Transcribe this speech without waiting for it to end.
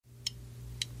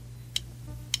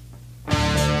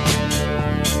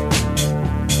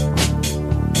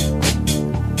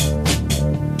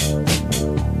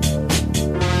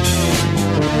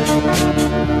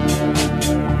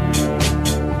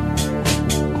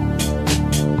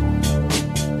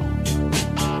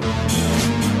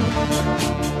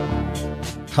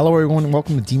Hello everyone,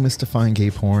 welcome to Demystifying Gay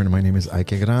Porn. My name is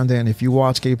Ike Grande, and if you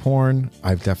watch gay porn,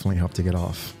 I've definitely helped to get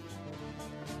off.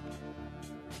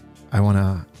 I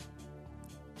wanna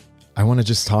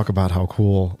just talk about how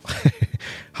cool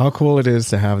it is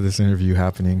to have this interview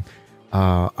happening.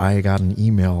 I got an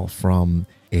email from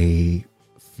a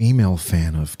female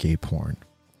fan of gay porn,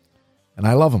 and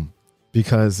I love them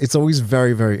because it's always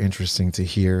very, very interesting to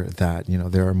hear that, you know,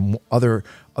 there are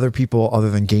other people other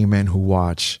than gay men who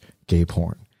watch gay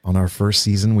porn. On our first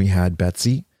season, we had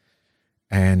Betsy,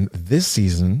 and this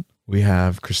season we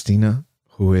have Christina,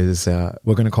 who is,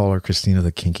 we're going to call her Christina,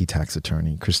 the kinky tax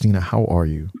attorney. Christina, how are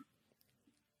you?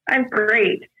 I'm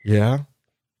great. Yeah?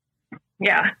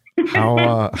 Yeah.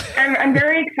 How, I'm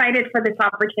very excited for this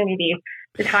opportunity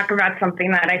to talk about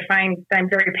something that I find that I'm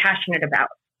very passionate about.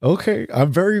 Okay.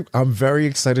 I'm very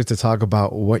excited to talk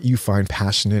about what you find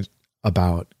passionate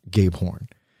about gay porn.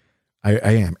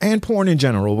 I am. And porn in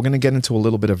general. We're going to get into a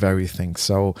little bit of everything.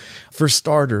 So for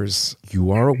starters, you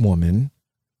are a woman.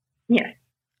 Yes.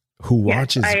 Who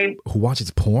watches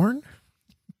porn?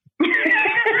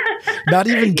 Not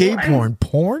even gay porn.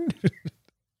 Porn?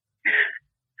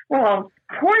 Well,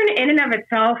 porn in and of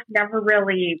itself I never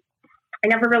really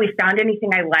found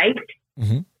anything I liked.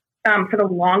 Mm-hmm. For the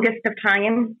longest of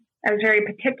time. I was very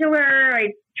particular.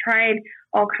 I tried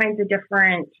all kinds of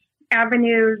different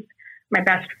avenues. My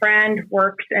best friend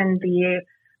works in the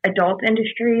adult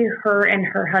industry. Her and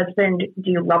her husband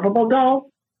do lovable dolls,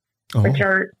 which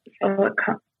are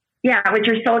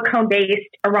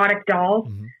silicone-based erotic dolls.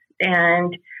 Mm-hmm.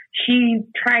 And she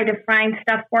tried to find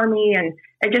stuff for me, and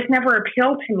it just never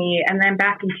appealed to me. And then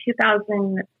back in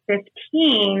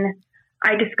 2015,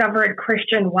 I discovered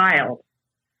Christian Wilde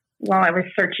while I was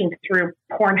searching through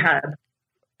Pornhub.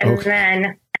 And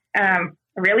then I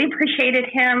really appreciated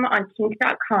him on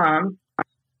kink.com.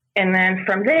 And then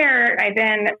from there, I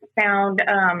then found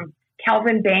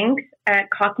Calvin Banks at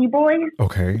Cocky Boys.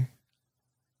 Okay.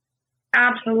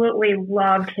 Absolutely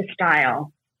loved his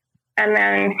style. And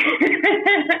then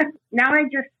now I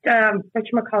just, I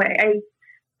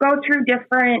go through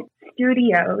different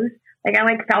studios. Like I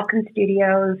like Falcon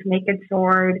Studios, Naked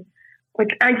Sword,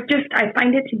 which I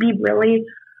find it to be really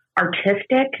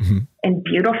artistic and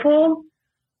beautiful.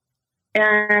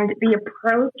 And the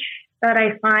approach that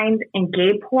I find in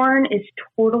gay porn is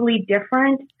totally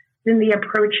different than the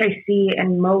approach I see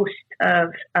in most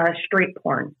of straight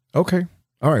porn. Okay.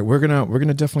 All right. We're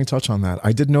gonna definitely touch on that.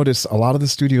 I did notice a lot of the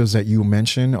studios that you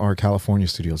mentioned are California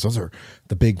studios. Those are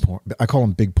the big porn. I call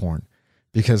them big porn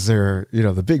because they're, you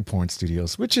know, the big porn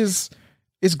studios, which is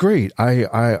great.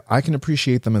 I can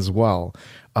appreciate them as well.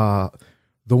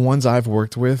 The ones I've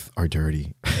worked with are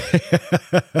dirty.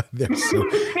 they're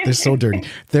so dirty.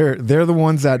 They're the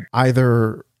ones that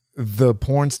either the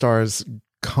porn stars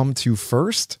come to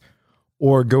first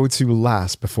or go to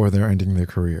last before they're ending their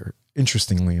career.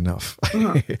 Interestingly enough,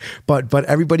 but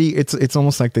everybody, it's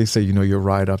almost like they say, you know, you're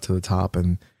right up to the top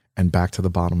and back to the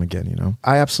bottom again. You know,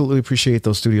 I absolutely appreciate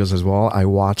those studios as well. I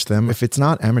watch them. If it's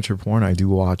not amateur porn, I do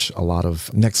watch a lot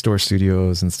of next door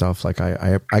studios and stuff. Like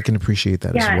I can appreciate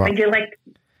that as well. Yeah, I do like.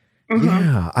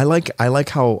 Yeah, I like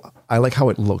how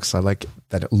it looks. I like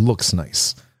that it looks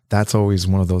nice. That's always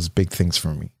one of those big things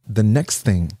for me. The next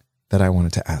thing that I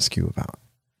wanted to ask you about.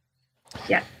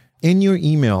 Yeah. In your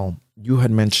email, you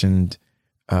had mentioned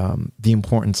the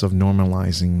importance of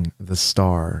normalizing the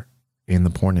star in the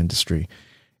porn industry.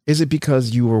 Is it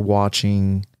because you were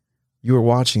watching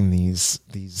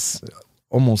these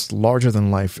almost larger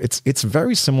than life? It's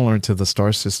very similar to the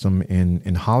star system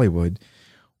in Hollywood,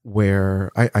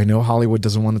 where I know Hollywood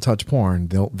doesn't want to touch porn.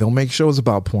 They'll make shows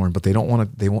about porn, but they don't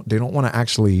want to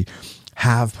actually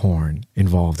have porn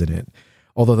involved in it.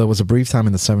 Although there was a brief time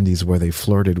in the 70s where they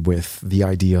flirted with the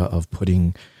idea of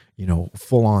putting, you know,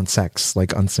 full on sex, like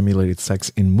unsimulated sex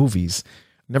in movies.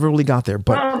 Never really got there.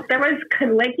 But there was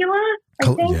Caligula, I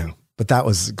think. Yeah, but that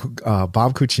was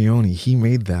Bob Cuccione. He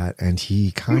made that, and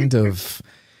he kind of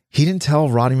he didn't tell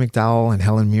Roddy McDowall and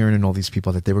Helen Mirren and all these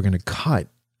people that they were going to cut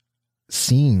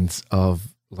scenes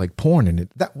of like porn in it.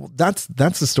 That's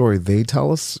the story they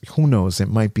tell us. Who knows? It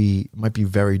might be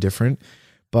very different.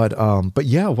 But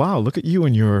yeah, wow, look at you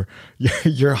and your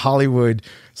Hollywood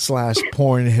 /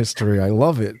 porn history. I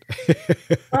love it.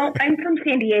 Well, I'm from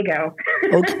San Diego.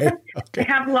 Okay. I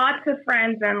have lots of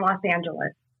friends in Los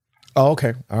Angeles. Oh,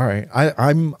 okay. All right.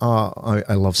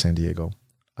 I love San Diego.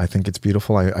 I think it's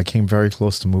beautiful. I came very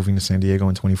close to moving to San Diego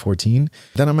in 2014.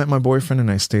 Then I met my boyfriend and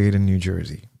I stayed in New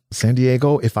Jersey. San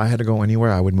Diego, if I had to go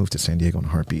anywhere, I would move to San Diego in a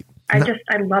heartbeat. I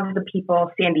love the people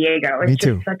of San Diego. It's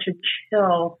just such a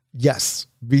chill. Yes,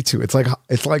 me too. It's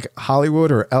like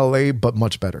Hollywood or LA, but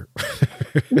much better.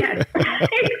 Yes,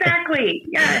 exactly.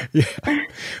 Yes. Yeah.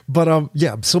 But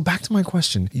yeah, so back to my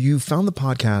question. You found the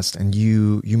podcast and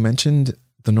you mentioned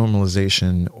the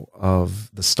normalization of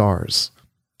the stars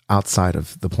outside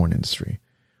of the porn industry.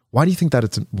 Why do you think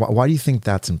that why do you think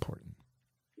that's important?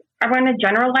 I want to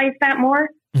generalize that more.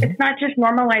 Mm-hmm. It's not just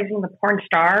normalizing the porn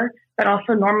star, but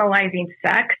also normalizing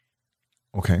sex.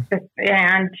 Okay.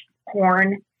 And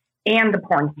porn and the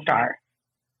porn star.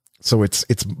 So it's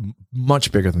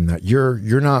much bigger than that. Your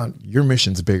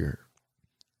mission's bigger.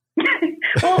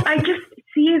 Well, I just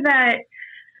see that,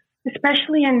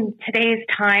 especially in today's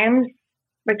times,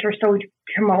 which are so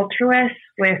tumultuous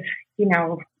with,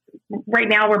 right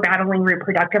now we're battling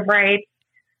reproductive rights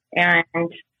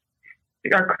and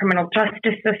our criminal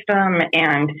justice system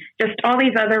and just all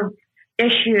these other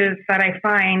issues that I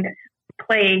find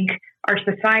plague our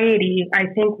society. I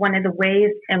think one of the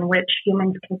ways in which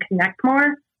humans can connect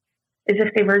more is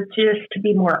if they were just to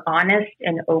be more honest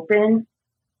and open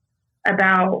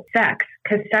about sex,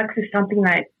 because sex is something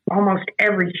that almost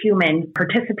every human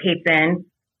participates in.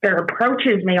 Their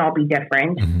approaches may all be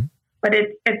different, mm-hmm. but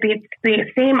it's the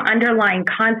same underlying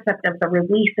concept of the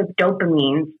release of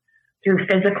dopamine through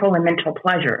physical and mental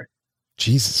pleasure.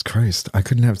 Jesus Christ, I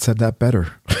couldn't have said that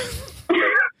better.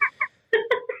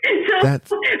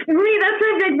 For me, that's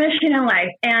my big mission in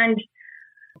life. And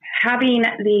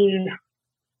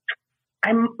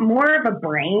I'm more of a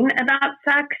brain about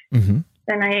sex mm-hmm.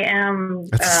 than I am.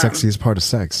 That's the sexiest part of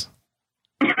sex.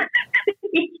 Yes.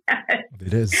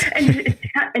 It is. And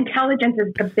intelligence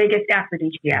is the biggest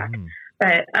aphrodisiac. Mm.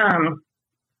 But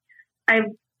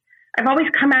I've always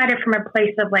come at it from a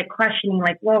place of like questioning,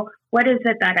 like, well, what is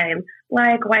it that I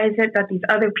like? Why is it that these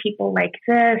other people like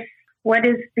this? What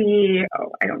is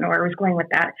I don't know where I was going with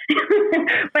that.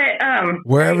 But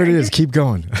wherever it is, keep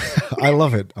going. I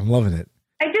love it. I'm loving it.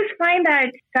 I just find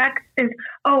that sex is,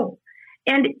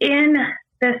 and in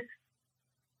this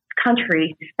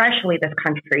country, especially this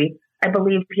country, I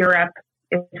believe Europe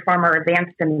is far more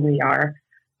advanced than we are.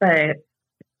 But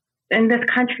in this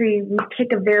country, we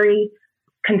take a very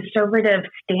conservative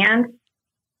stance.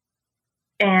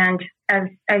 And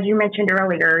as you mentioned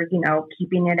earlier,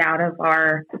 keeping it out of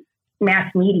our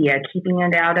mass media, keeping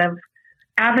it out of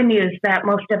avenues that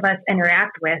most of us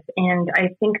interact with. And I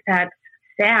think that's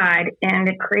sad, and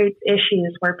it creates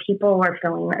issues where people are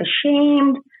feeling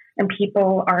ashamed and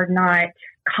people are not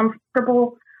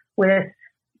comfortable with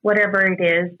whatever it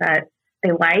is that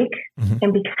they like. Mm-hmm.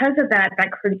 And because of that,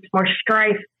 that creates more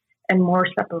strife and more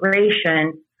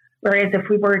separation. Whereas if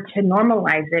we were to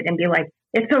normalize it and be like,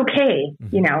 it's okay,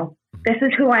 mm-hmm. This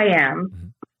is who I am, mm-hmm.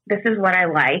 this is what I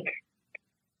like,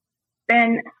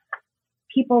 then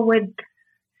people would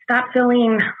stop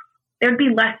feeling, there would be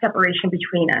less separation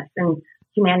between us, and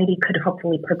humanity could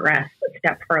hopefully progress a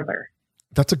step further.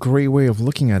 That's a great way of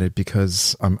looking at it,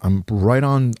 because I'm right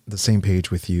on the same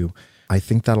page with you. I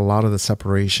think that a lot of the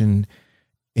separation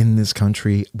in this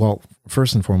country, well,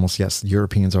 first and foremost, yes,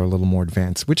 Europeans are a little more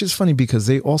advanced, which is funny because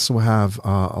they also have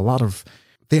a lot of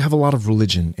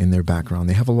religion in their background.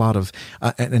 They have a lot of,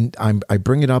 and I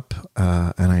bring it up,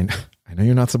 and I know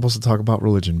you're not supposed to talk about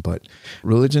religion, but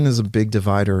religion is a big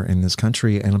divider in this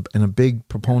country and a big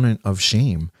proponent of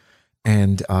shame.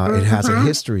 And it has a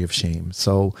history of shame.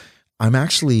 So I'm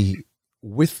actually,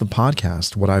 with the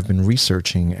podcast, what I've been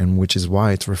researching, and which is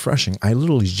why it's refreshing, I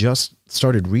literally just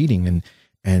started reading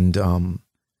and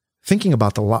thinking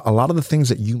about a lot of the things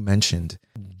that you mentioned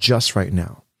just right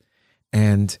now.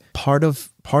 And part of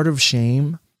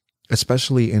shame,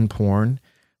 especially in porn,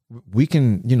 we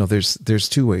can, there's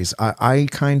two ways. I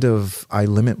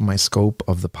limit my scope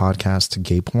of the podcast to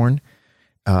gay porn,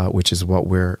 which is what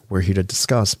we're here to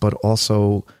discuss, but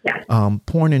also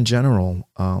porn in general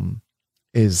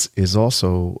is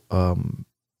also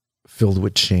filled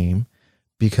with shame,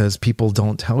 because people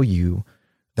don't tell you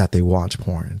that they watch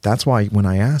porn. That's why when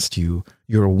I asked you,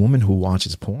 you're a woman who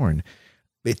watches porn,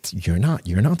 you're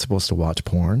not supposed to watch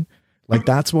porn. Like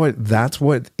that's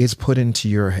what is put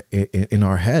into in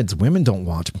our heads. Women don't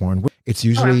watch porn. It's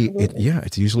usually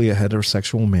it's usually a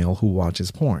heterosexual male who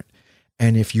watches porn.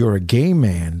 And if you're a gay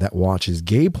man that watches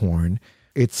gay porn,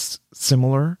 it's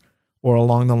similar or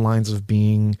along the lines of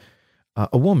being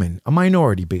a woman, a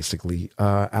minority, basically.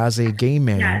 As a gay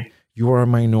man, you are a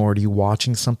minority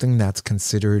watching something that's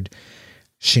considered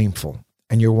shameful,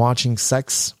 and you're watching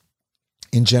sex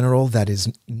in general that is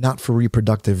not for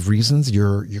reproductive reasons.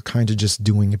 You're kind of just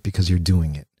doing it because you're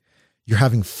doing it. You're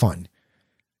having fun.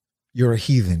 You're a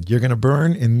heathen. You're going to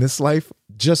burn in this life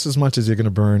just as much as you're going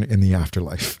to burn in the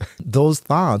afterlife. Those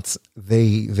thoughts,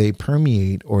 they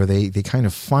permeate, or they kind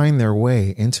of find their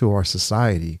way into our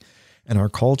society and our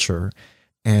culture.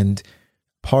 And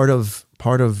part of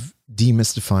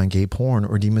demystifying gay porn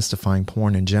or demystifying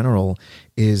porn in general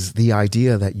is the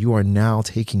idea that you are now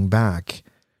taking back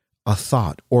a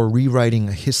thought or rewriting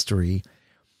a history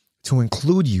to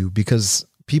include you, because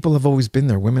people have always been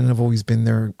there. Women have always been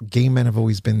there. Gay men have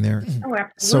always been there. Oh,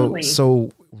 absolutely.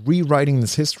 So rewriting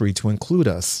this history to include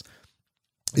us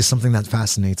is something that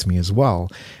fascinates me as well.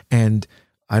 And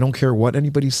I don't care what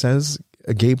anybody says,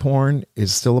 gay porn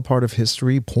is still a part of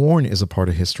history. Porn is a part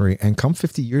of history. And come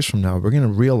 50 years from now, we're going to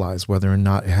realize whether or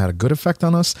not it had a good effect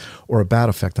on us or a bad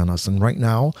effect on us. And right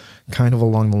now, kind of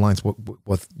along the lines of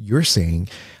what you're saying,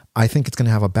 I think it's going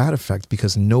to have a bad effect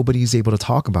because nobody's able to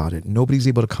talk about it. Nobody's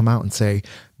able to come out and say,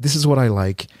 this is what I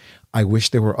like. I wish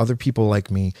there were other people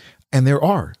like me. And they're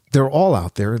all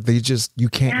out there. They just, you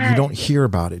don't hear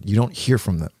about it. You don't hear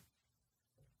from them.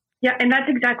 Yeah. And that's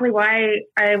exactly why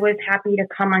I was happy to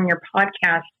come on your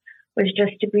podcast, was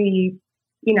just to be,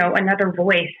 another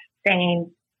voice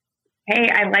saying, hey,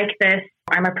 I like this.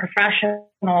 I'm a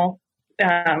professional.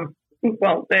 I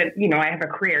have a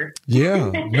career.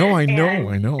 Yeah. No, I know.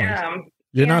 I know.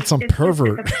 You're not some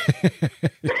pervert.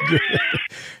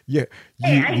 Yeah. I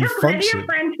have plenty of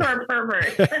friends who are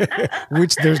perverts.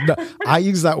 Which I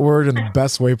use that word in the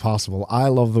best way possible. I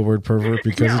love the word pervert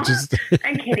because it just.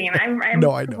 I'm kidding.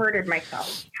 I perverted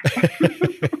myself.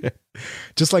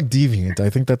 Just like deviant. I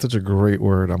think that's such a great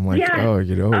word. I'm like, I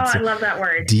love that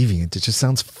word. Deviant. It just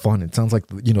sounds fun. It sounds like,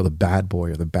 the bad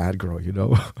boy or the bad girl,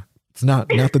 It's not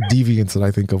the deviants that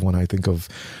I think of when I think of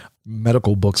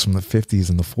medical books from the 50s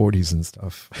and the 40s and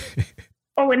stuff.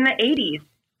 In the 80s.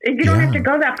 You don't have to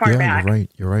go that far back.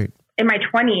 You're right. In my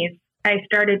 20s, I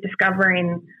started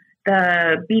discovering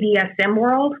the BDSM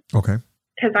world. Okay.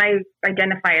 Because I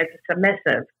identify as a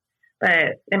submissive.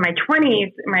 But in my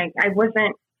 20s, I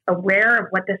wasn't aware of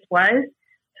what this was.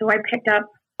 So I picked up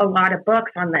a lot of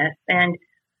books on this. And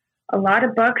a lot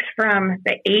of books from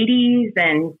the 80s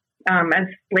and as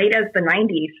late as the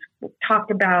 90s talked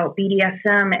about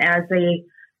BDSM as a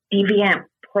deviant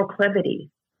proclivity.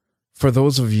 For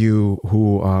those of you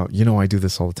who, I do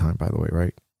this all the time, by the way,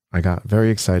 right? I got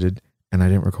very excited and I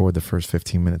didn't record the first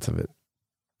 15 minutes of it,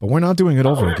 but we're not doing it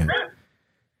over again.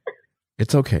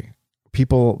 It's okay.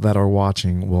 People that are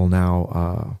watching will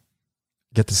now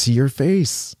get to see your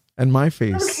face and my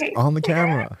face on the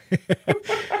camera.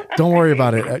 Don't worry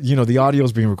about it. The audio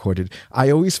is being recorded. I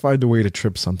always find a way to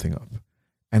trip something up.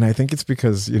 And I think it's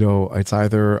because, it's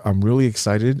either I'm really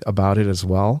excited about it as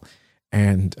well.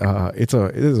 And it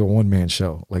is a one-man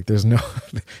show. Like there's no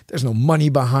money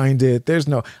behind it.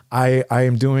 I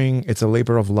am doing, it's a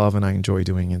labor of love and I enjoy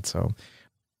doing it. So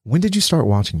when did you start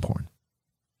watching porn?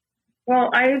 Well,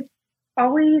 I've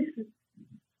always,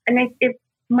 and it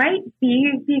might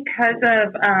be because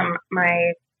of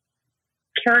my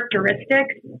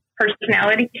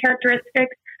personality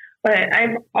characteristics, but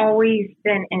I've always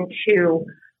been into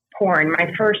porn.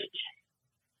 My first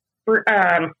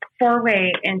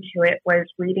foray into it was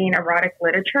reading erotic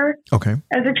literature. Okay.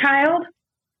 As a child.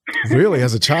 Really?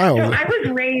 As a child? So I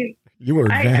was raised. You were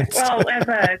advanced.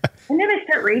 When did I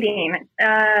start reading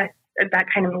that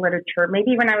kind of literature?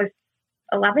 Maybe when I was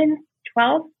 11,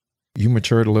 12. You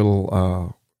matured a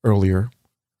little earlier,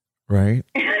 right?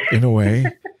 In a way.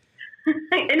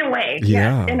 In a way.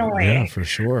 Yeah. Yes, in a way. Yeah, for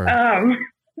sure.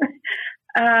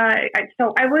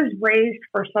 So I was raised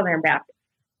for Southern Baptist.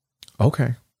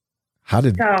 Okay. So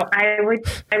I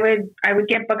would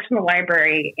get books from the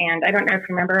library, and I don't know if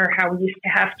you remember how we used to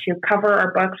have to cover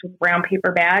our books with brown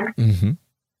paper bags. Mm-hmm.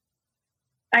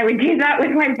 I would do that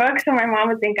with my books, so my mom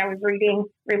would think I was reading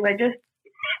religious.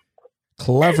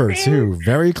 Clever too,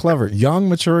 very clever, young,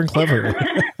 mature, and clever.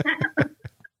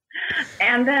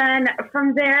 And then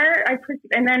from there,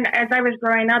 and then as I was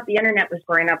growing up, the internet was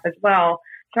growing up as well.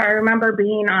 So I remember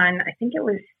being on, I think it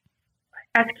was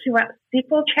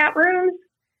SQL chat rooms.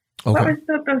 Okay. What was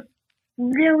those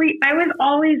really? I was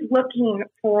always looking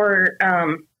for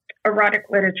erotic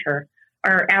literature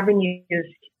or avenues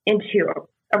into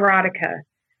erotica.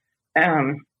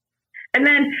 And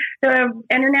then the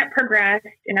internet progressed,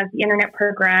 and as the internet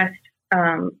progressed,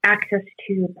 access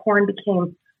to porn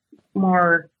became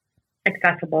more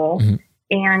accessible. Mm-hmm.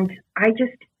 And I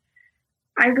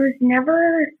was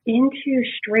never into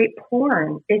straight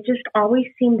porn. It just always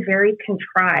seemed very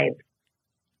contrived.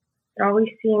 It always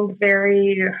seemed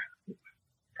very,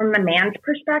 from the man's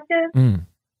perspective. Mm.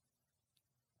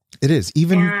 It is.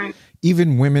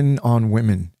 Even women on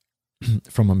women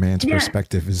from a man's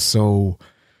perspective is so,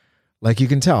 like, you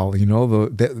can tell,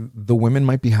 the women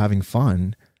might be having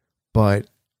fun, but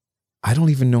I don't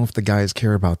even know if the guys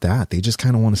care about that. They just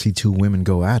kind of want to see two women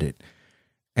go at it.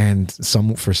 And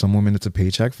for some women, it's a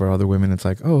paycheck. For other women, it's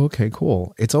like, oh, okay,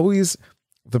 cool. It's always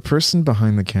the person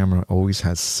behind the camera always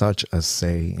has such a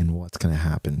say in what's going to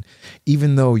happen,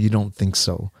 even though you don't think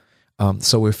so.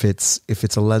 So if it's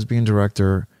a lesbian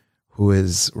director who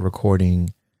is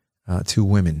recording 2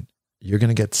 women, you're going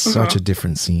to get such a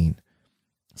different scene,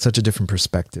 such a different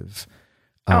perspective.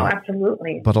 Oh,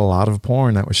 absolutely. But a lot of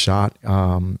porn that was shot,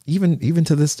 even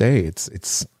to this day, it's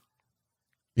it's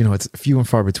few and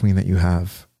far between that you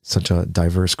have such a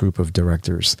diverse group of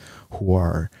directors who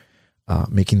are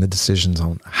making the decisions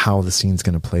on how the scene's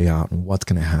going to play out and what's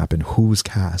going to happen, who's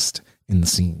cast in the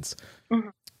scenes. Mm-hmm.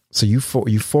 So you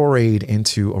forayed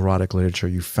into erotic literature,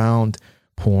 you found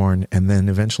porn, and then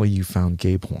eventually you found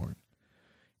gay porn.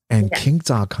 And yes.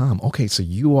 Kink.com. Okay, so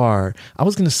I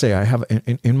was going to say, I have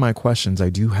in my questions, I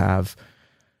do have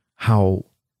I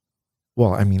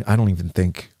don't even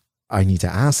think I need to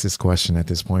ask this question at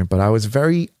this point, but I was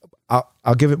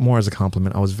I'll give it more as a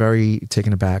compliment. I was very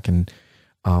taken aback and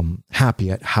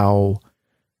happy at how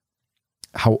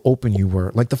open you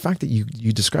were. Like the fact that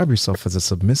you describe yourself as a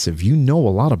submissive, you know a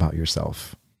lot about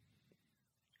yourself.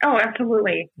 Oh,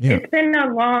 absolutely. Yeah. It's been a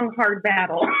long, hard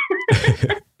battle.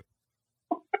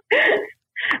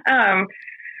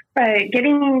 But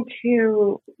getting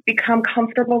to become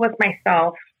comfortable with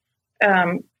myself,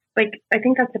 I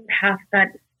think that's a path that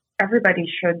everybody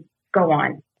should go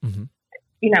on. Mm-hmm.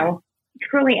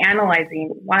 Truly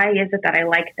analyzing, why is it that I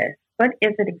like this? What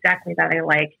is it exactly that I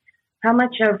like? How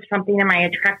much of something am I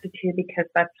attracted to because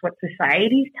that's what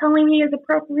society's telling me is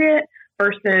appropriate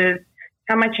versus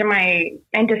how much am I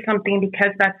into something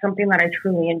because that's something that I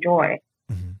truly enjoy?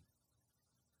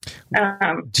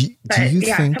 Do you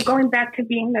think? So going back to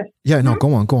being this. Yeah, no,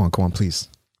 go on, please.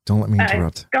 Don't let me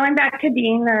interrupt. Going back to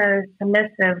being the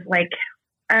submissive,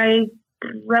 I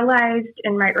realized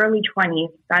in my early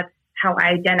 20s, that's how I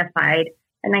identified,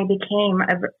 and I became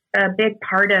a big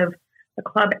part of the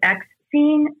Club X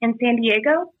scene in San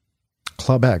Diego.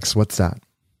 Club X, what's that?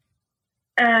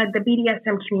 The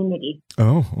BDSM community.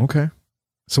 Oh, okay.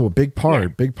 So a big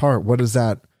part. What does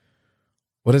that?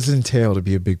 What does it entail to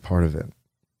be a big part of it?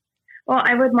 Well,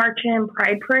 I would march in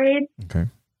Pride Parade. Okay.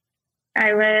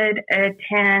 I would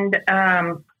attend.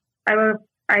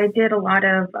 I did a lot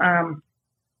of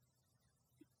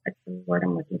what's the word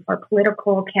I'm looking for?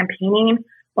 Political campaigning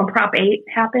when Prop 8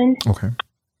 happened. Okay.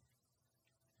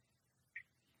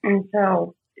 And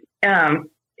so, on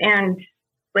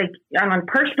a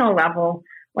personal level,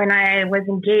 when I was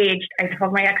engaged, I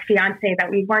told my ex-fiance that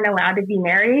we weren't allowed to be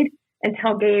married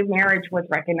until gay marriage was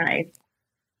recognized.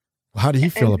 How do you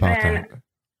feel about that?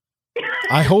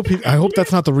 I hope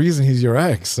that's not the reason he's your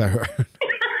ex.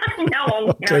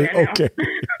 No. Okay.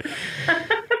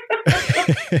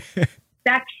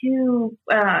 Back to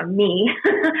me.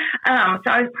 So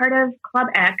I was part of Club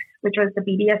X, which was the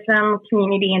BDSM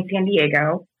community in San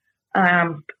Diego.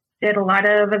 Did a lot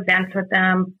of events with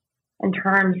them in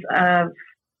terms of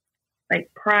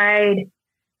Pride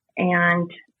and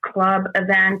club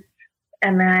events.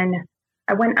 And then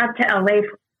I went up to LA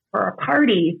for a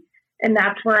party, and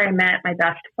that's where I met my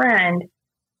best friend,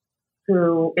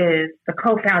 who is the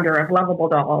co-founder of Lovable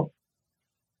Dolls.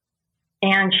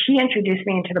 And she introduced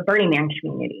me into the Burning Man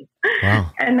community.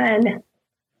 Wow. And then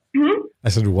I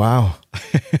said, wow.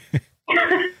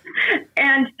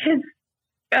 And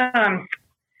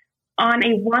on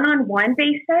a one-on-one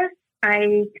basis,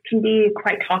 I can be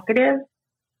quite talkative,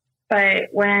 but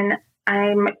when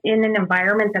I'm in an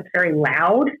environment that's very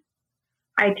loud,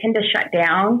 I tend to shut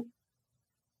down.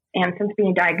 And since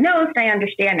being diagnosed, I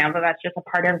understand now that that's just a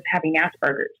part of having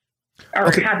Asperger's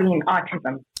or having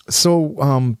autism.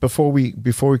 So before we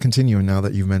continue, and now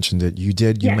that you've mentioned it, you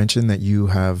mentioned that you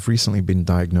have recently been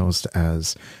diagnosed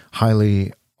as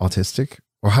highly autistic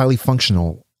or highly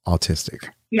functional autistic.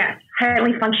 Yes,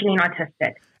 highly functioning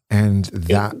autistic. And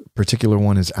that particular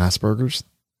one is Asperger's?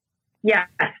 Yes.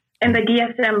 In the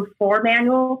DSM-4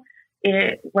 manual,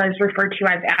 it was referred to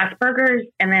as Asperger's.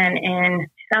 And then in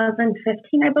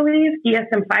 2015, I believe,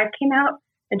 DSM-5 came out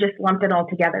and just lumped it all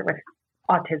together with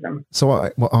autism.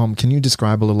 So can you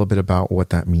describe a little bit about what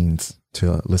that means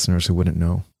to listeners who wouldn't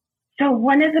know? So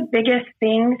one of the biggest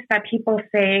things that people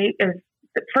say is,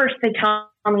 first they tell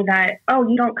me that, oh,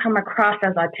 you don't come across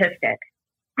as autistic.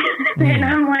 And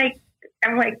I'm like,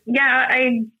 yeah,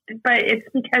 but it's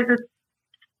because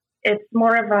it's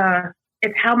more of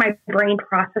it's how my brain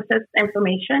processes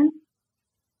information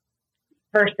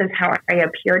versus how I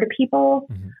appear to people.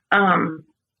 Mm-hmm.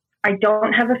 I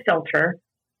don't have a filter.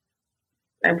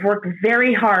 I've worked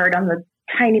very hard on the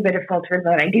tiny bit of filter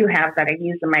that I do have that I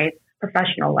use in my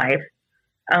professional life.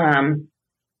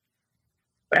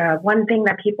 One thing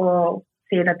that people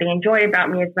say that they enjoy about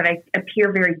me is that I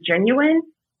appear very genuine.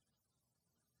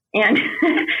 And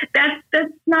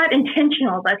that's not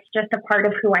intentional. That's just a part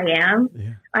of who I am.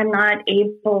 Yeah. I'm not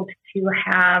able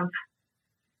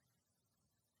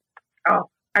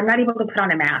to put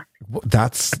on a mask.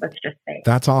 Let's just say.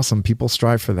 That's awesome. People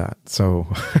strive for that. So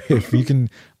if you can,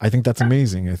 I think that's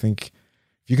amazing. I think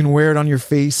if you can wear it on your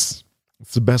face,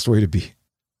 it's the best way to be.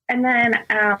 And then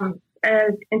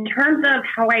in terms of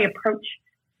how I approach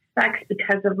sex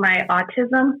because of my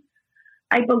autism,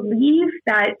 I believe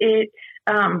that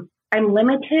I'm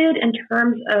limited in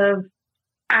terms of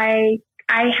I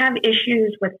have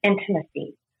issues with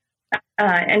intimacy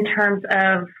in terms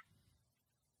of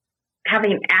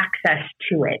having access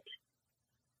to it.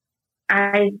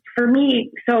 For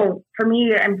me,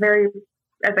 I'm very,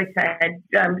 as I said,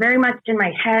 very much in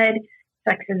my head.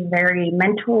 Sex is very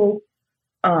mental.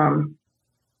 I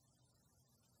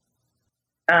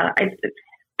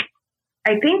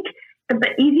think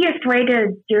the easiest way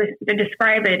to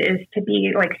describe it is to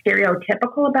be like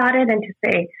stereotypical about it and to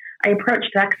say, I approach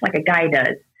sex like a guy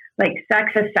does. Like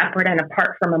sex is separate and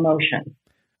apart from emotion.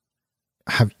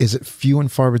 Is it few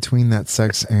and far between that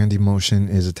sex and emotion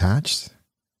is attached?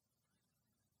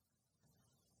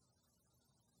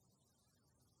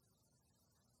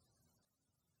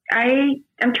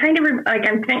 I'm trying to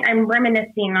I'm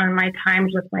reminiscing on my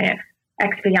times with my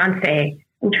ex-fiance.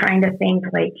 I'm trying to think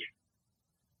like,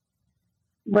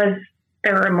 was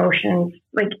there emotions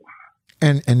like?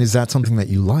 And is that something that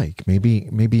you like?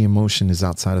 Maybe emotion is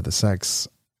outside of the sex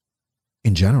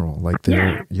in general. Like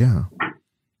yeah.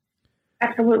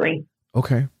 Absolutely.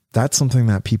 Okay. That's something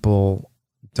that people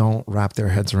don't wrap their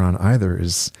heads around either,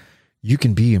 is you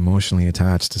can be emotionally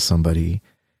attached to somebody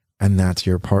and that's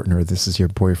your partner. This is your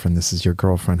boyfriend. This is your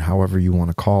girlfriend, however you want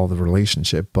to call the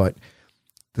relationship. But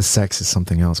the sex is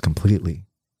something else completely,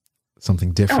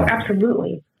 something different. Oh,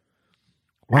 absolutely.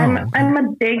 Wow. I'm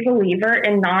a big believer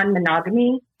in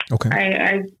non-monogamy. Okay.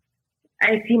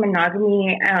 I see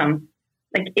monogamy,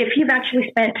 like if you've actually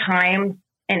spent time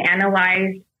and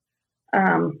analyzed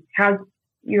how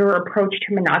your approach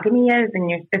to monogamy is,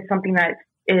 and it's something that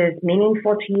is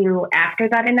meaningful to you after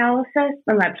that analysis,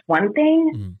 then that's one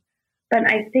thing. Mm. But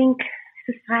I think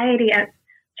society,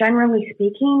 generally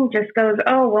speaking, just goes,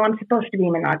 oh, well, I'm supposed to be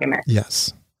monogamous.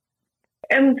 Yes.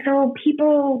 And so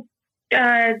people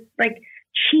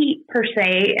cheat per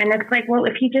se. And it's like, well,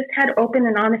 if you just had open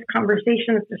and honest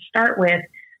conversations to start with,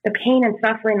 the pain and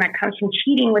suffering that comes from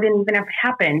cheating wouldn't even have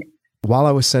happened. While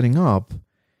I was setting up,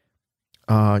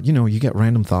 you get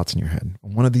random thoughts in your head.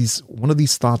 One of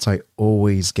these thoughts I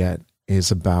always get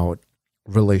is about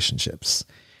relationships.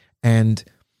 And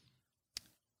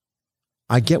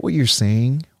I get what you're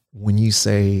saying when you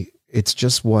say it's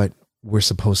just what we're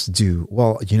supposed to do.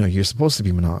 Well, you're supposed to be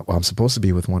I'm supposed to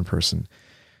be with one person.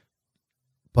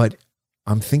 But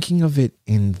I'm thinking of it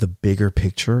in the bigger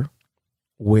picture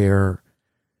where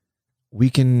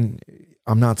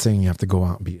I'm not saying you have to go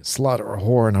out and be a slut or a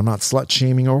whore, and I'm not slut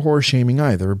shaming or whore shaming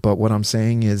either. But what I'm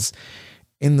saying is,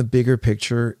 in the bigger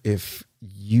picture, if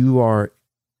you are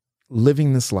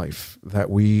living this life that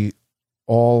we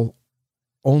all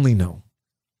only know,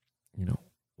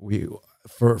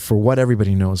 for what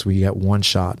everybody knows, we get one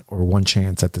shot or one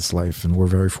chance at this life, and we're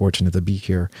very fortunate to be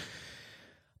here.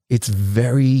 It's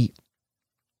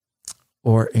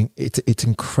it's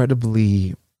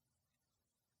incredibly,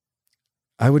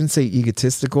 I wouldn't say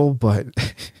egotistical, but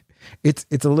it's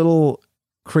a little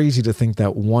crazy to think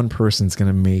that one person's going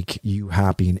to make you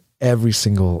happy in every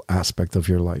single aspect of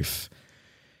your life.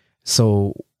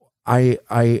 So I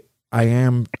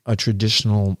am a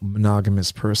traditional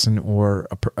monogamous person, or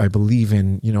I believe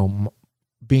in,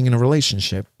 being in a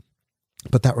relationship,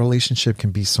 but that relationship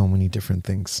can be so many different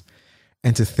things.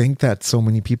 And to think that so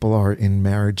many people are in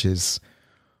marriages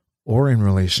or in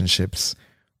relationships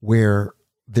where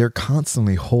they're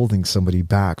constantly holding somebody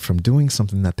back from doing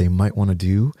something that they might want to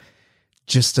do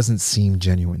just doesn't seem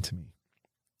genuine to me.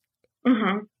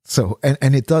 Mm-hmm. So,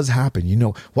 and it does happen,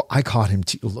 well, I caught him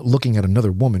looking at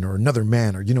another woman or another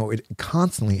man, or, it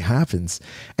constantly happens.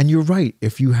 And you're right.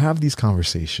 If you have these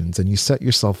conversations and you set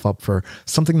yourself up for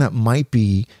something that might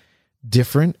be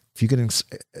different, if you can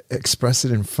express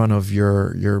it in front of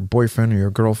your boyfriend or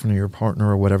your girlfriend or your partner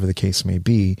or whatever the case may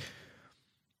be,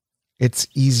 it's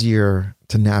easier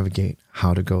to navigate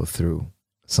how to go through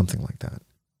something like that,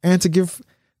 and to give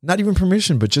not even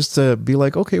permission, but just to be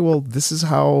like, okay, well, this is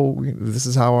how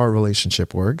our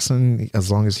relationship works. And as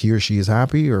long as he or she is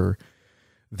happy, or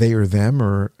they or them,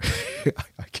 or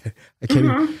I can't Mm-hmm.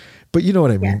 even, but you know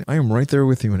what I mean? Yeah. I am right there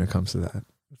with you when it comes to that.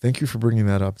 Thank you for bringing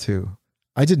that up too.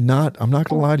 I'm not going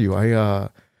to lie to you.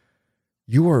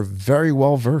 you are very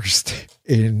well versed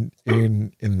in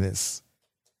this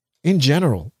in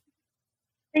general.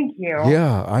 Thank you.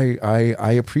 Yeah,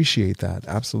 I appreciate that.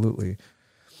 Absolutely.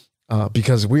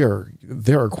 Because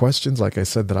there are questions, like I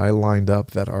said, that I lined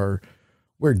up that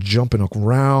we're jumping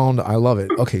around. I love it.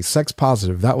 Okay. Sex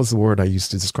positive. That was the word I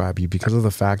used to describe you because of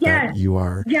the fact that you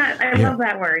are. Yeah. I love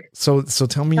that word. So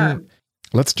tell me,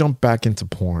 let's jump back into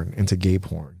porn, into gay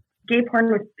porn. Gay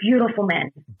porn with beautiful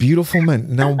men. Beautiful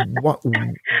men. Now, what?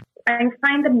 I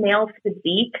find the male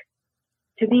physique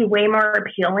to be way more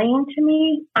appealing to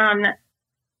me on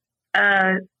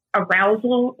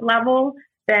arousal level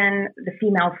than the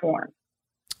female form.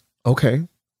 Okay.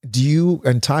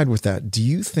 And tied with that, do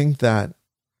you think that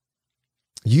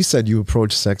you said you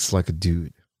approach sex like a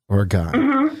dude or a guy?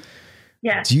 Mm-hmm.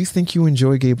 Yeah. Do you think you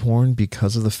enjoy gay porn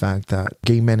because of the fact that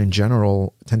gay men in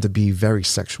general tend to be very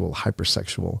sexual,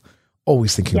 hypersexual,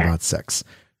 always thinking about sex?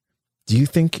 Do you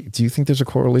think there's a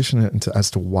correlation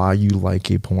as to why you like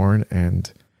gay porn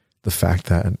and the fact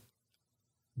that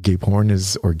gay porn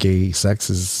or gay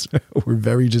sex is, we're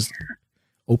very just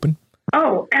open?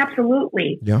 Oh,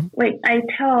 absolutely. Yeah. Like I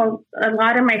tell a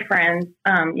lot of my friends,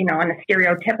 on a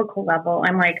stereotypical level,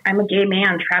 I'm like, I'm a gay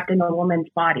man trapped in a woman's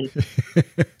body.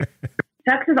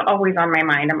 Sex is always on my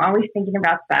mind. I'm always thinking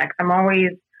about sex. I'm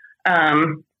always,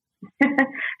 oh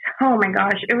my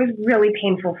gosh, it was really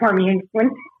painful for me in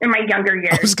my younger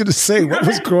years. I was going to say, what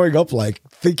was growing up like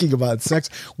thinking about sex?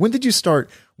 When did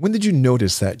you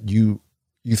notice that you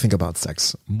think about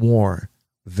sex more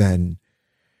than,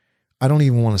 I don't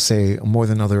even want to say more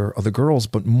than other girls,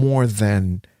 but more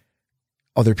than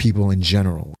other people in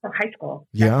general? For high school.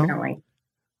 Yeah. Definitely.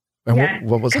 And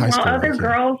what was high school? While other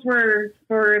girls were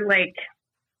like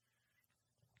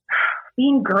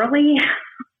being girly,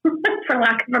 for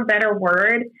lack of a better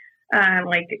word,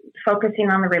 like focusing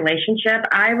on the relationship,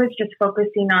 I was just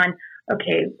focusing on,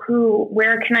 okay,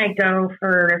 where can I go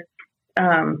for,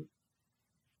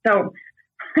 so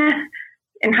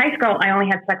in high school, I only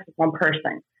had sex with one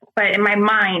person, but in my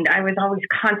mind, I was always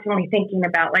constantly thinking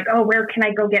about like, oh, where can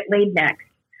I go get laid next?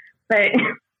 But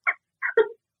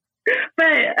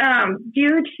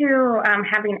due to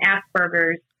having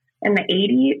Asperger's in the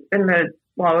 80s, it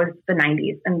was the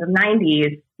 90s. In the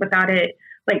 90s, without it,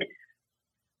 like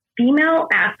female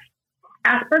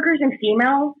Asperger's in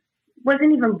female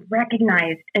wasn't even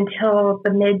recognized until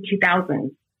the mid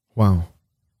 2000s. Wow.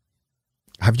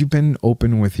 Have you been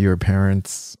open with your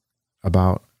parents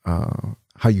about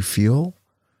how you feel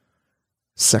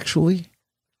sexually?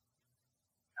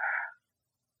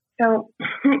 So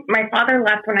my father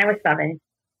left when I was 7.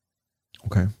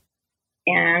 Okay.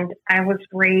 And I was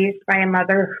raised by a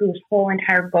mother whose whole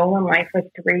entire goal in life was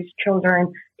to raise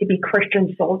children to be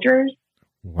Christian soldiers.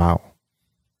 Wow.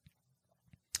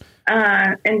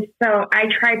 And so I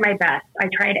tried my best. I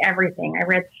tried everything. I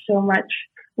read so much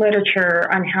literature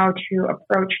on how to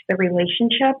approach the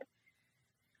relationship.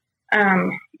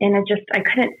 And I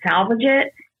couldn't salvage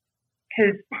it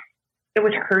because it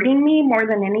was hurting me more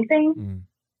than anything. Mm.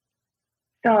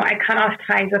 So I cut off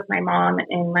ties with my mom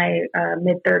in my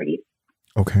mid-30s.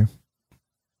 Okay.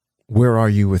 Where are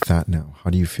you with that now? How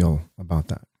do you feel about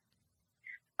that?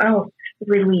 Oh,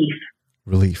 relief.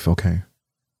 Relief, okay.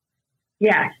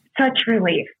 Yeah, such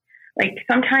relief. Like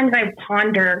sometimes I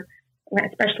ponder,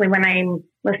 especially when I'm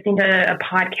listening to a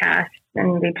podcast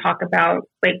and they talk about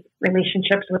like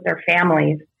relationships with their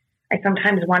families. I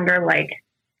sometimes wonder, like,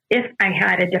 if I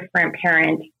had a different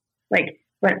parent, like,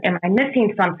 am I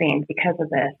missing something because of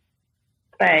this?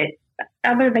 But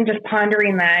other than just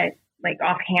pondering that, like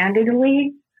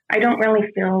offhandedly, I don't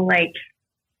really feel like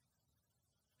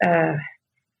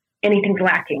anything's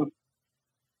lacking.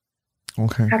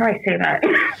 Okay. How do I say that?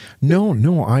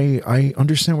 No, I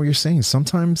understand what you're saying.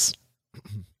 Sometimes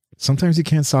you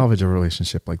can't salvage a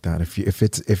relationship like that.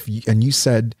 And you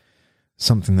said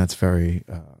something that's very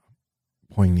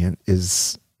poignant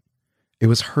is it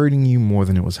was hurting you more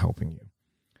than it was helping you.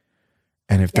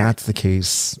 And if that's the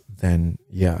case, then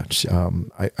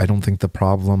I don't think the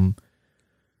problem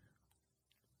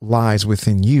lies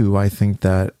within you. I think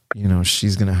that,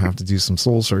 she's going to have to do some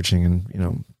soul searching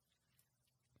and,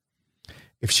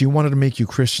 if she wanted to make you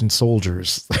Christian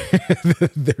soldiers,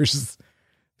 there's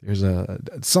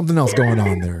something else going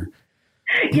on there.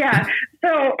 Yeah.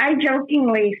 So I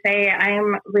jokingly say I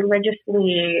am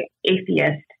religiously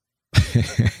atheist.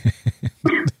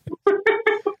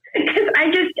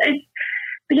 Because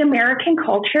the American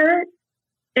culture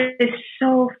is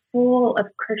so full of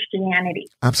Christianity.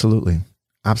 Absolutely.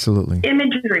 Absolutely.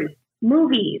 Imagery,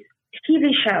 movies,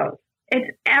 TV shows. It's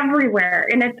everywhere.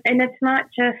 And it's not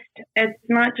just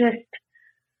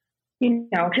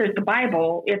here's the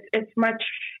Bible. It's much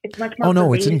more. Oh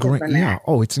no, it's pervasive ingrained. than Yeah. that.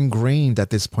 Oh, it's ingrained at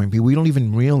this point. We don't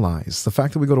even realize the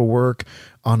fact that we go to work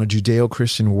on a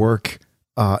Judeo-Christian work,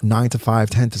 9 to 5,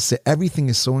 10 to 6. Everything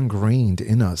is so ingrained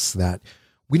in us that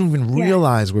we don't even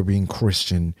realize we're being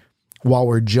Christian while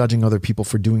we're judging other people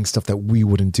for doing stuff that we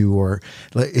wouldn't do. Or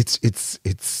like,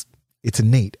 it's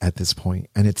innate at this point,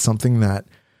 and it's something that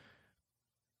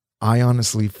I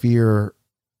honestly fear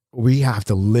we have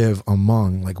to live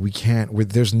among. Like, we can't,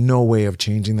 there's no way of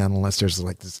changing that unless there's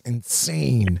like this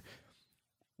insane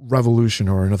revolution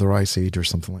or another ice age or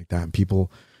something like that. And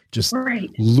people just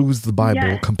lose the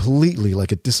Bible completely.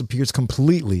 Like, it disappears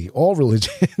completely, all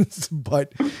religions,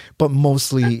 but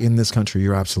mostly in this country,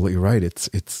 you're absolutely right.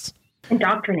 It's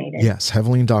indoctrinated. Yes.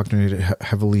 Heavily indoctrinated,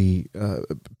 heavily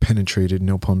penetrated,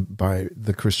 no pun, by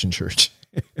the Christian church.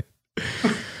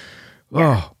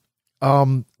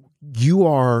 You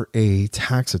are a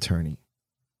tax attorney.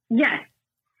 Yes.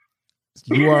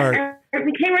 You are. I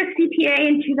became a CPA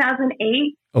in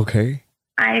 2008. Okay.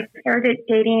 I started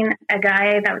dating a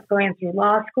guy that was going through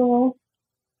law school,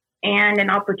 and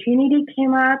an opportunity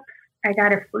came up. I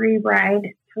got a free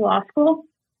ride to law school,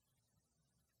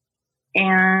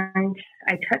 and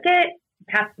I took it,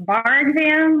 passed the bar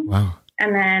exam. Wow.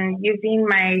 And then using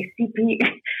my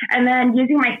CPA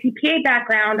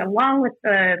background along with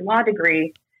the law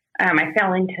degree, I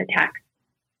fell into tax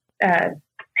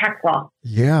law.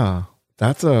 Yeah,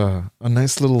 that's a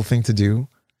nice little thing to do.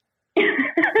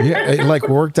 Yeah, it like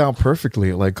worked out perfectly.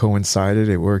 It like coincided.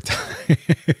 It worked.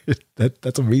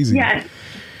 That's amazing. Yes.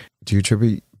 Do you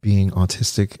attribute being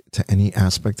autistic to any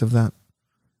aspect of that?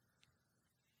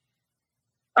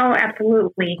 Oh,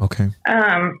 absolutely. Okay.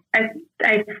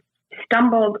 I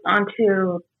stumbled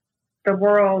onto the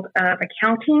world of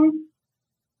accounting.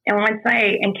 And once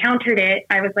I encountered it,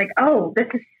 I was like, oh, this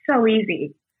is so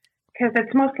easy. Because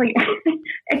it's mostly,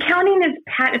 accounting is,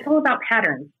 it's all about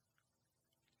patterns.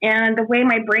 And the way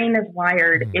my brain is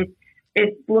wired,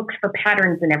 it looks for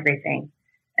patterns in everything.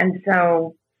 And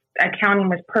so accounting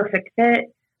was perfect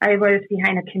fit. I was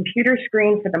behind a computer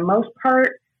screen for the most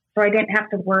part, so I didn't have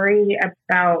to worry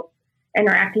about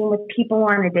interacting with people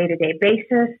on a day-to-day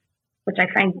basis, which I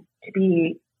find to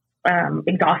be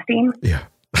exhausting. Yeah.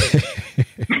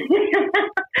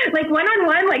 Like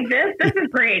one-on-one like this is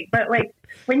great. But like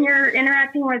when you're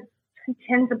interacting with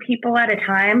tens of people at a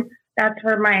time, that's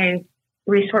where my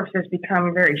resources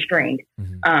become very strained.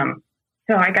 Mm-hmm.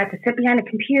 So I got to sit behind a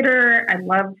computer. I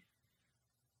loved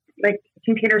like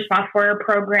computer software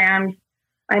programs.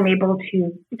 I'm able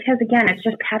to, because again, it's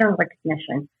just pattern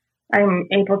recognition. I'm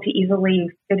able to easily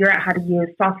figure out how to use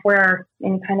software,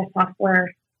 any kind of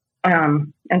software,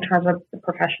 in terms of the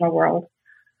professional world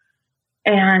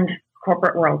and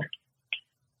corporate world.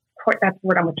 That's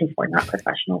what I'm looking for, not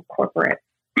professional, corporate.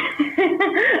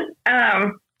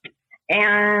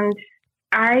 And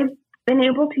I've been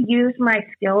able to use my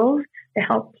skills to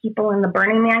help people in the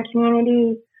Burning Man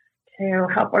community, to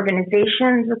help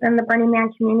organizations within the Burning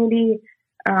Man community,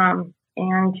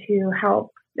 and to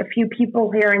help a few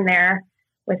people here and there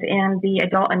within the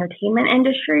adult entertainment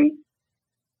industry.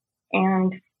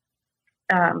 And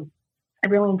I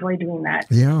really enjoy doing that.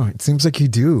 Yeah, it seems like you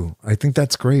do. I think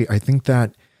that's great. I think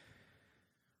that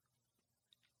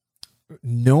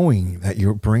knowing that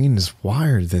your brain is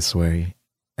wired this way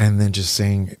and then just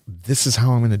saying, this is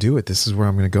how I'm going to do it, this is where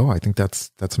I'm going to go, I think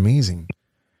that's amazing.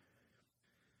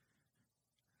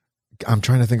 I'm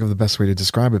trying to think of the best way to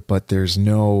describe it, but there's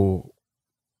no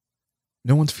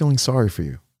one's feeling sorry for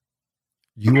you.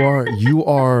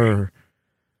 You've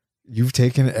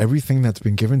taken everything that's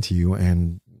been given to you,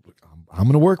 and I'm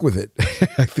going to work with it.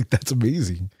 I think that's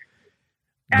amazing.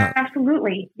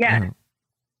 Absolutely. Yes. Yeah.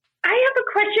 I have a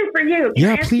question for you. Can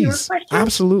I ask please. You a question?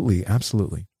 Absolutely.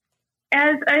 Absolutely.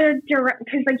 As a director,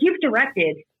 because like you've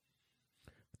directed.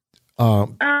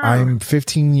 I'm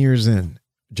 15 years in.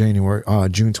 June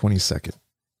 22nd.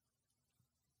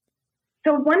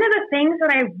 So one of the things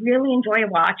that I really enjoy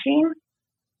watching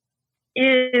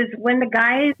is when the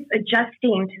guy's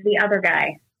adjusting to the other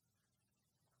guy.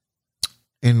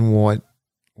 In what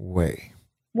way?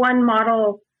 One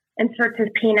model inserts his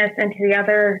penis into the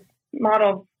other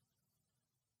model's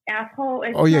asshole.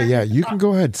 Oh yeah. You can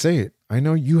go ahead, say it. I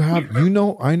know you have. I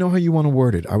know how you want to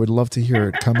word it. I would love to hear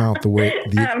it come out the way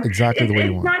exactly the way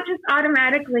you want. It's not just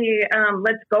automatically.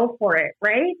 Let's go for it,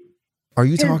 right? Are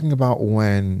you talking about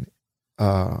when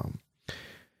the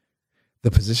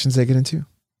positions they get into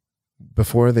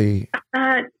before they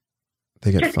get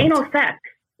just anal sex,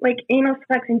 like anal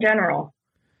sex in general?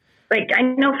 Like I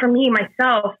know for me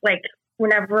myself, like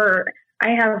whenever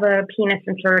I have a penis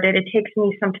inserted, it takes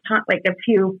me some time, like a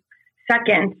few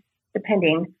seconds,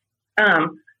 depending,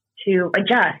 to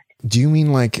adjust. Do you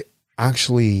mean like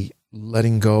actually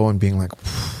letting go and being like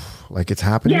it's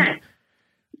happening? Yes.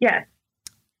 Yes.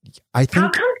 I think. How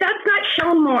come that's not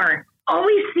shown more?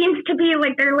 Always seems to be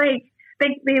like they're like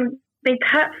they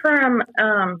cut from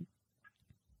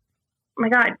my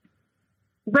God,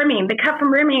 rimming. They cut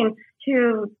from rimming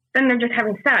to then they're just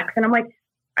having sex, and I'm like,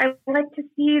 I like to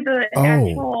see the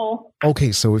actual.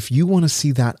 Okay, so if you want to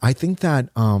see that, I think that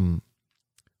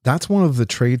that's one of the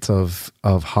traits of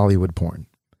Hollywood porn.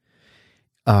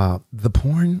 The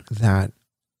porn that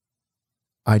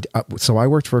so I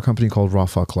worked for a company called Raw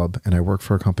Fuck Club, and I work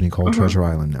for a company called Treasure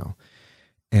Island now,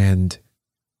 and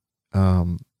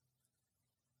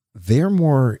they're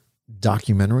more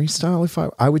documentary style. If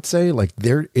I would say like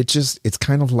it's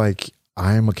kind of like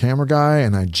I'm a camera guy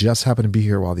and I just happen to be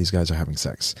here while these guys are having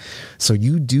sex. So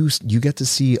you get to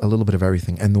see a little bit of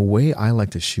everything. And the way I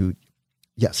like to shoot,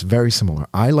 yes, very similar.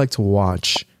 I like to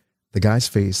watch the guy's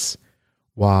face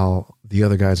while the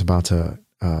other guy's about to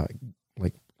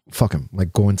like fuck him,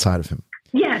 like go inside of him.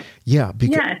 Yes. Yeah.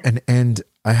 And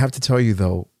I have to tell you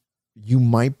though, you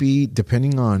might be,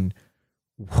 depending on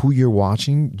who you're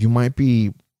watching, you might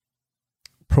be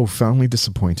profoundly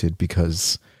disappointed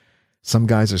because some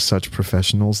guys are such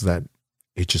professionals that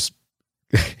it just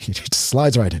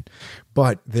slides right in.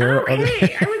 But there are other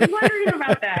I was wondering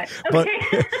about that.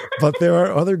 Okay. but there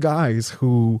are other guys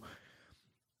who,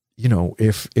 you know,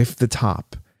 if the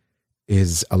top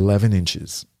is 11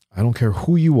 inches, I don't care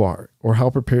who you are or how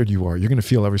prepared you are, you're going to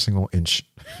feel every single inch.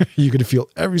 You're going to feel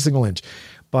every single inch.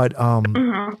 But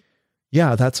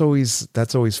yeah, that's always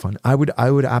fun. I would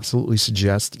absolutely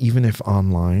suggest, even if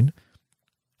online,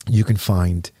 you can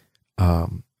find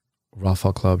Raw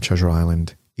Fuck Club, Treasure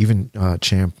Island, even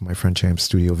Champ, my friend Champ's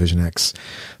Studio Vision X.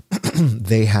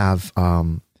 they have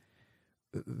the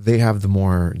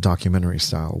more documentary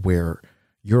style where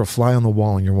you're a fly on the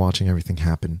wall and you're watching everything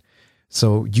happen.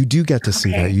 So you do get to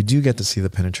see that. You do get to see the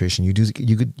penetration. You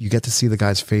get to see the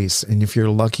guy's face, and if you're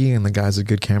lucky and the guy's a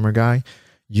good camera guy,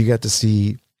 you get to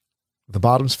see the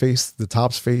bottom's face, the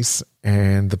top's face,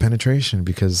 and the penetration,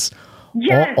 because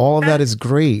all of that is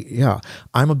great. Yeah.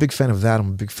 I'm a big fan of that. I'm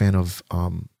a big fan of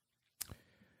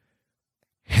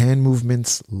hand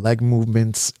movements, leg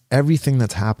movements, everything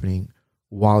that's happening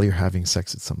while you're having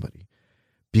sex with somebody.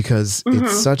 Because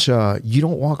it's such you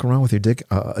don't walk around with your dick,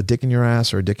 a dick in your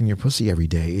ass or a dick in your pussy every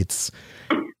day. It's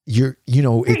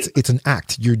an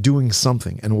act. You're doing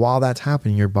something. And while that's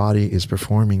happening, your body is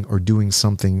performing or doing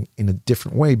something in a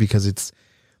different way, because it's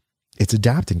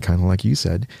adapting, kind of like you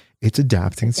said. It's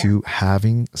adapting to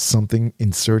having something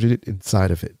inserted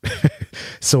inside of it.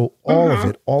 So all of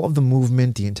it, all of the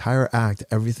movement, the entire act,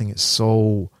 everything is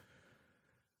so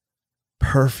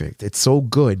perfect. It's so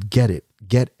good. Get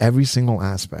every single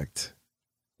aspect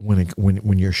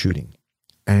when you're shooting.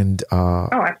 And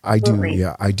I do.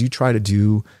 Yeah, I do try to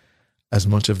do as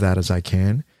much of that as I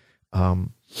can.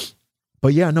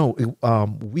 But yeah, no,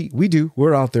 we do.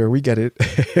 We're out there. We get it.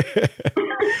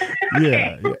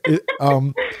 Yeah.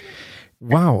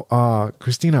 Wow.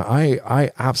 Christina,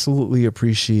 I absolutely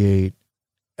appreciate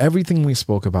everything we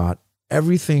spoke about,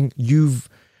 everything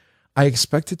I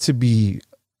expected to be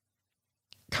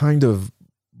kind of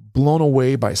blown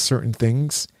away by certain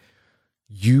things.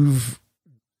 You've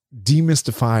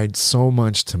demystified so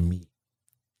much to me.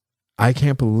 I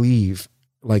can't believe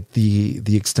like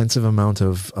the extensive amount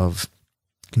of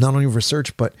not only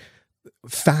research, but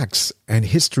facts and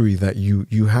history that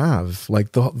you have,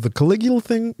 like the Caligula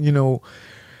thing, you know,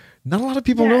 not a lot of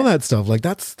people know that stuff. Like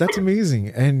that's amazing.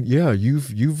 And yeah,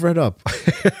 you've read up.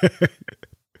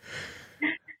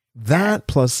 That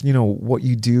plus, you know, what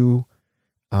you do,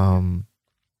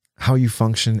 how you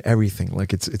function, everything.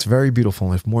 Like it's very beautiful.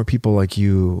 And if more people like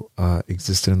you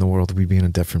existed in the world, we'd be in a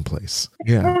different place.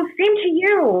 Yeah. Well, same to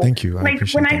you. Thank you. Like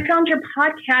when I found your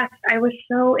podcast, I was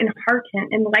so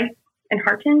enheartened.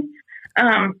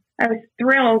 I was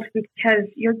thrilled because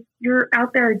you're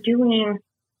out there doing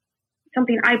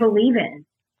something I believe in.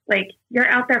 Like you're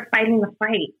out there fighting the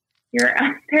fight. You're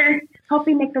out there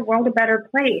helping make the world a better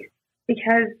place.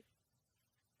 Because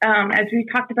as we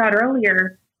talked about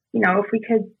earlier, you know, if we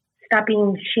could stop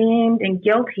being shamed and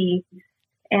guilty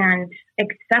and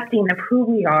accepting of who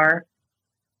we are,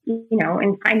 you know,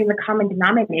 and finding the common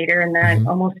denominator, and that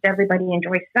almost everybody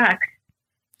enjoys sex.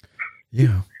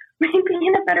 Yeah. We'd be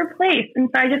in a better place. And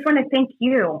so I just want to thank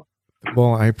you.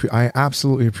 Well, I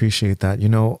absolutely appreciate that. You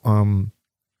know,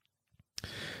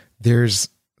 there's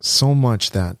so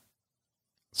much that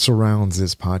surrounds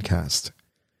this podcast.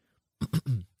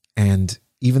 And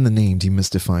even the name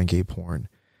Demystifying Gay Porn,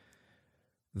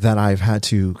 that I've had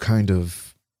to kind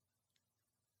of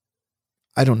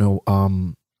I don't know,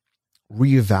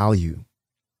 reevaluate.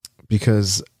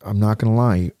 Because I'm not going to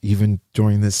lie, even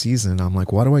during this season, I'm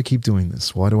like, why do I keep doing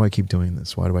this? Why do I keep doing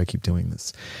this? Why do I keep doing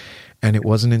this? And it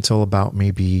wasn't until about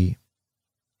maybe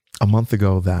a month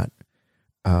ago that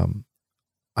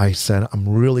I said, I'm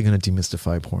really going to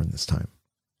demystify porn this time.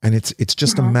 And it's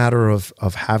just a matter of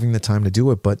having the time to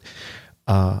do it. But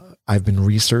I've been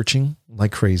researching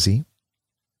like crazy.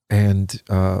 And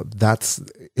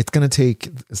it's going to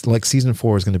take, like season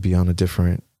 4 is going to be on a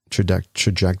different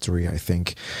trajectory, I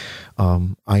think.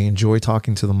 I enjoy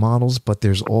talking to the models, but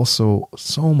there's also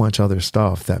so much other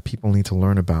stuff that people need to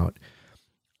learn about.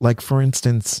 Like, for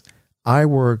instance, I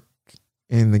work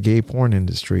in the gay porn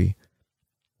industry,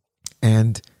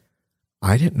 and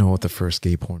I didn't know what the first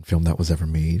gay porn film that was ever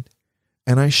made.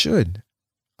 And I should.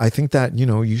 I think that,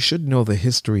 you should know the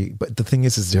history, but the thing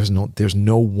is there's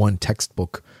no one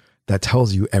textbook that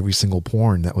tells you every single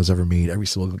porn that was ever made, every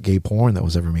single gay porn that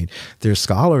was ever made. There's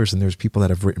scholars and there's people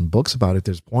that have written books about it.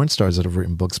 There's porn stars that have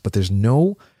written books, but there's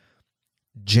no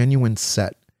genuine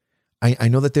set. I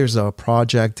know that there's a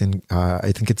project in,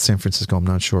 I think it's San Francisco, I'm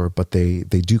not sure, but they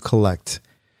do collect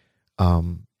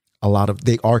a lot of,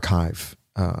 they archive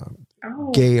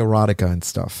gay erotica and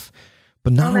stuff,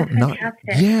 but not but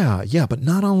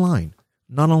not online,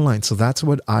 not online. So that's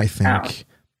what I think.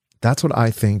 That's what I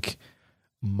think.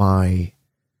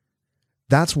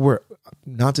 That's where,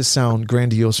 not to sound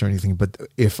grandiose or anything, but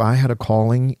if I had a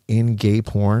calling in gay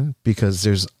porn, because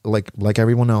there's like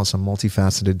everyone else, I'm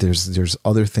multifaceted. There's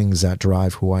other things that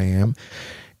drive who I am.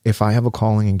 If I have a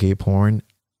calling in gay porn,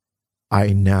 I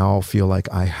now feel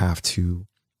like I have to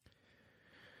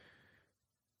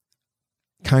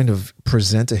kind of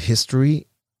present a history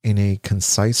in a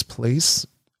concise place,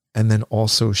 and then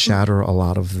also shatter a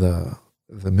lot of the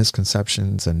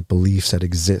misconceptions and beliefs that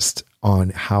exist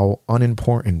on how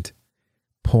unimportant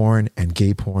porn and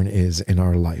gay porn is in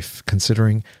our life,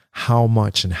 considering how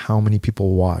much and how many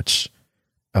people watch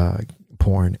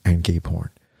porn and gay porn.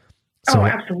 So,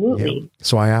 absolutely. Yeah.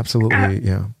 So I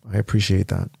absolutely, I appreciate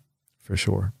that for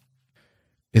sure.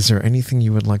 Is there anything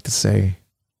you would like to say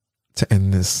to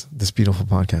end this beautiful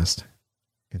podcast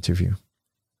interview?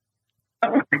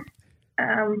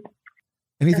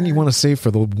 Anything you want to say for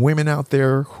the women out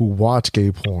there who watch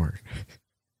gay porn?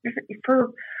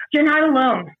 You're not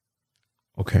alone.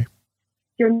 Okay.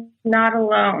 You're not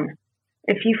alone.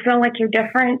 If you feel like you're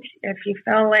different, if you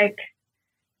feel like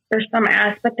there's some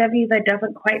aspect of you that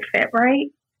doesn't quite fit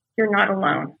right, you're not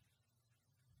alone.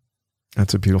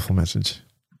 That's a beautiful message.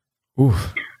 Ooh.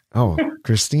 Oh,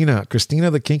 Christina,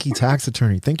 the kinky tax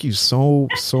attorney. Thank you so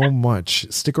much.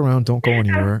 Stick around. Don't go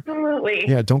anywhere. Absolutely.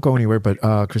 Yeah, don't go anywhere. But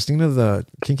Christina, the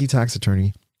kinky tax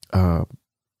attorney,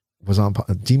 was on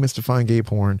Demystifying Gay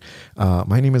Porn.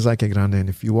 My name is Ike Grande, and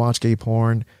if you watch gay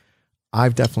porn,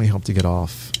 I've definitely helped you get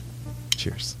off.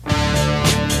 Cheers.